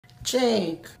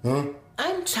Jake. Huh?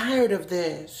 I'm tired of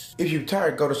this. If you're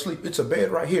tired, go to sleep. It's a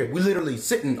bed right here. We literally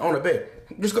sitting on a bed.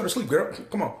 Just go to sleep, girl.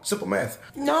 Come on, simple math.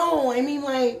 No, I mean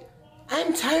like,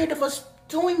 I'm tired of us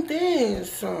doing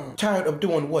this. Tired of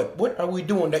doing what? What are we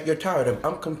doing that you're tired of?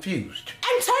 I'm confused.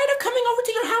 I'm tired of coming over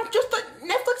to your house just to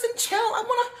Netflix and chill. I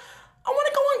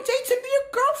wanna go on dates and be your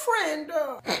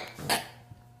girlfriend.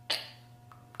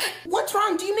 What's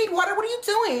wrong? Do you need water? What are you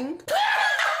doing?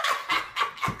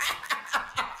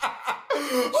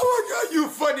 Oh my God, you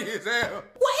funny as hell.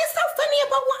 What is so funny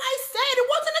about what I said? It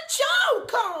wasn't a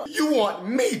joke. You want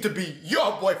me to be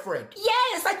your boyfriend?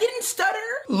 Yes, I didn't stutter.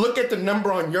 Look at the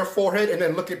number on your forehead and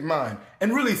then look at mine.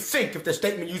 And really think if the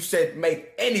statement you said made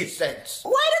any sense.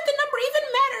 Why does the number even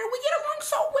matter? We get along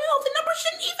so well. The number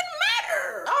shouldn't even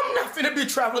matter. I'm not finna be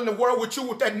traveling the world with you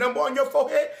with that number on your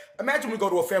forehead. Imagine we go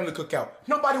to a family cookout.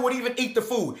 Nobody would even eat the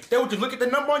food. They would just look at the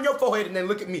number on your forehead and then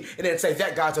look at me and then say,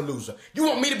 that guy's a loser. You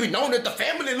want me to be known as the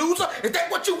family loser? Is that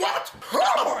what you want?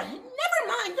 Never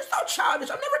mind. You're so childish.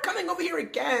 I'm never coming over here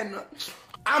again.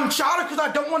 I'm childish because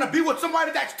I don't want to be with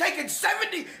somebody that's taking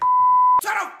 70 to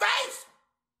the face.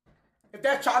 If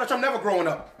that's childish, I'm never growing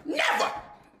up. Never.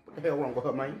 What the hell wrong with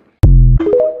her, man?